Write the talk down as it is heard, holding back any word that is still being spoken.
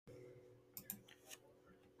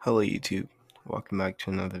Hello YouTube, welcome back to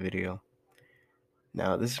another video.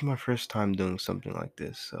 Now this is my first time doing something like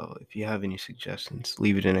this, so if you have any suggestions,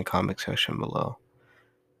 leave it in the comment section below.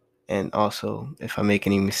 And also, if I make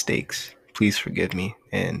any mistakes, please forgive me,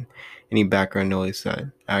 and any background noise that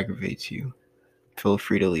aggravates you, feel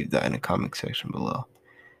free to leave that in the comment section below.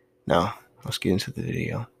 Now, let's get into the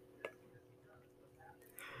video.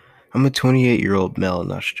 I'm a 28-year-old male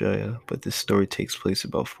in Australia, but this story takes place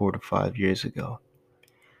about 4 to 5 years ago.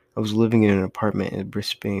 I was living in an apartment in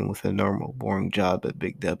Brisbane with a normal, boring job at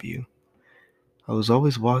Big W. I was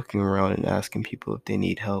always walking around and asking people if they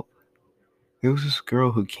need help. There was this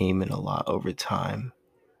girl who came in a lot over time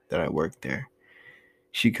that I worked there.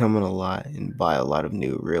 She'd come in a lot and buy a lot of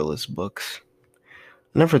new realist books.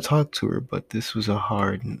 I never talked to her, but this was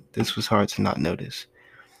hard to not notice.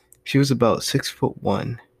 She was about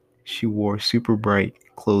 6'1". She wore super bright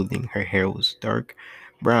clothing. Her hair was dark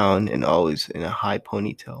brown and always in a high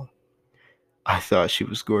ponytail. I thought she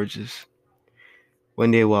was gorgeous.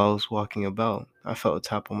 One day while I was walking about, I felt a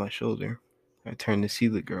tap on my shoulder. I turned to see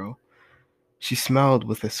the girl. She smiled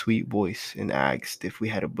with a sweet voice and asked if we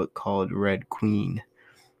had a book called Red Queen.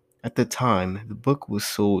 At the time, the book was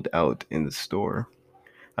sold out in the store.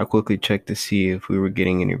 I quickly checked to see if we were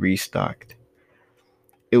getting any restocked.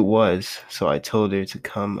 It was, so I told her to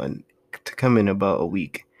come in about a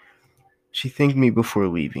week. She thanked me before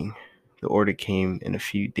leaving. The order came in a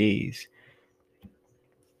few days,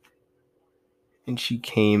 and she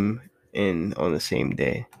came in on the same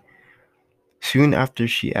day. Soon after,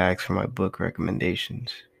 she asked for my book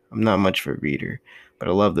recommendations. I'm not much of a reader, but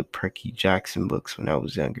I loved the Perky Jackson books when I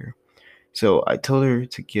was younger, so I told her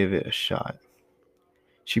to give it a shot.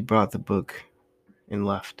 She brought the book and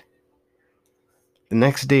left. The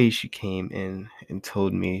next day, she came in and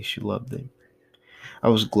told me she loved it. I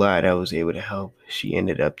was glad I was able to help. She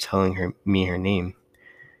ended up telling me her name.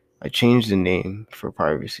 I changed the name for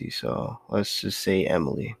privacy, so let's just say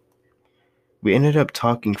Emily. We ended up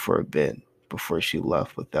talking for a bit before she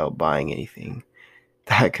left without buying anything.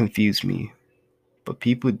 That confused me, but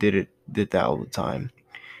people did that all the time.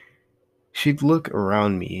 She'd look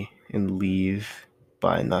around me and leave,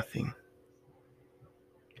 buy nothing.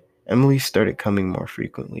 Emily started coming more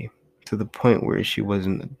frequently, to the point where she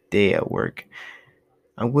wasn't a day at work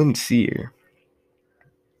I wouldn't see her.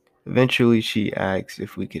 Eventually, she asked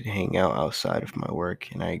if we could hang out outside of my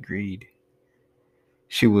work, and I agreed.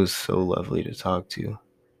 She was so lovely to talk to,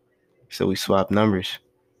 so we swapped numbers.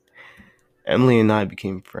 Emily and I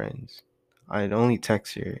became friends. I'd only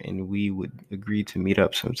text her, and we would agree to meet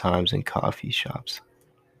up sometimes in coffee shops.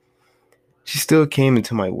 She still came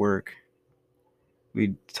into my work.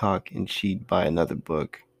 We'd talk, and she'd buy another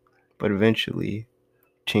book, but eventually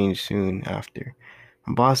changed soon after.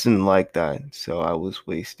 My boss didn't like that, so I was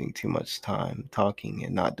wasting too much time talking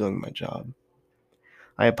and not doing my job.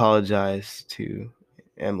 I apologized to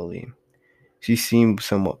Emily. She seemed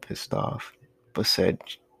somewhat pissed off, but said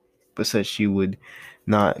she would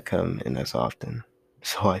not come in as often,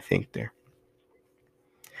 so I thanked her.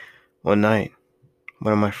 One night,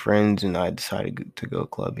 one of my friends and I decided to go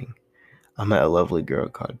clubbing. I met a lovely girl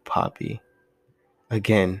called Poppy.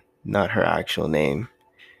 Again, not her actual name.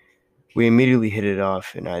 We immediately hit it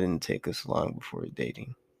off, and I didn't take us long before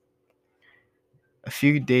dating. A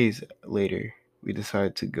few days later, we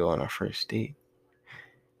decided to go on our first date.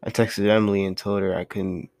 I texted Emily and told her I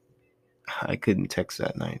couldn't text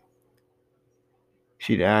that night.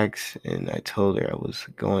 She'd asked, and I told her I was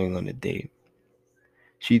going on a date.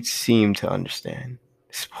 She'd seemed to understand.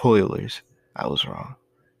 Spoilers, I was wrong.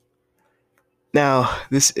 Now,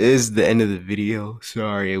 this is the end of the video.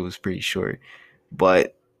 Sorry, it was pretty short,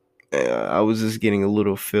 but I was just getting a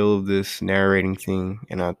little feel of this narrating thing,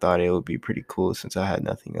 and I thought it would be pretty cool since I had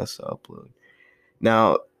nothing else to upload.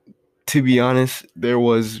 Now, to be honest, there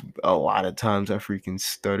was a lot of times I freaking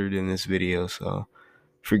stuttered in this video, so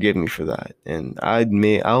forgive me for that. And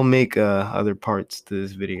I'll make other parts to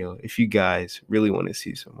this video if you guys really want to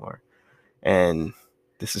see some more. And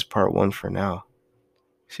this is part 1 for now.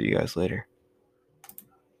 See you guys later.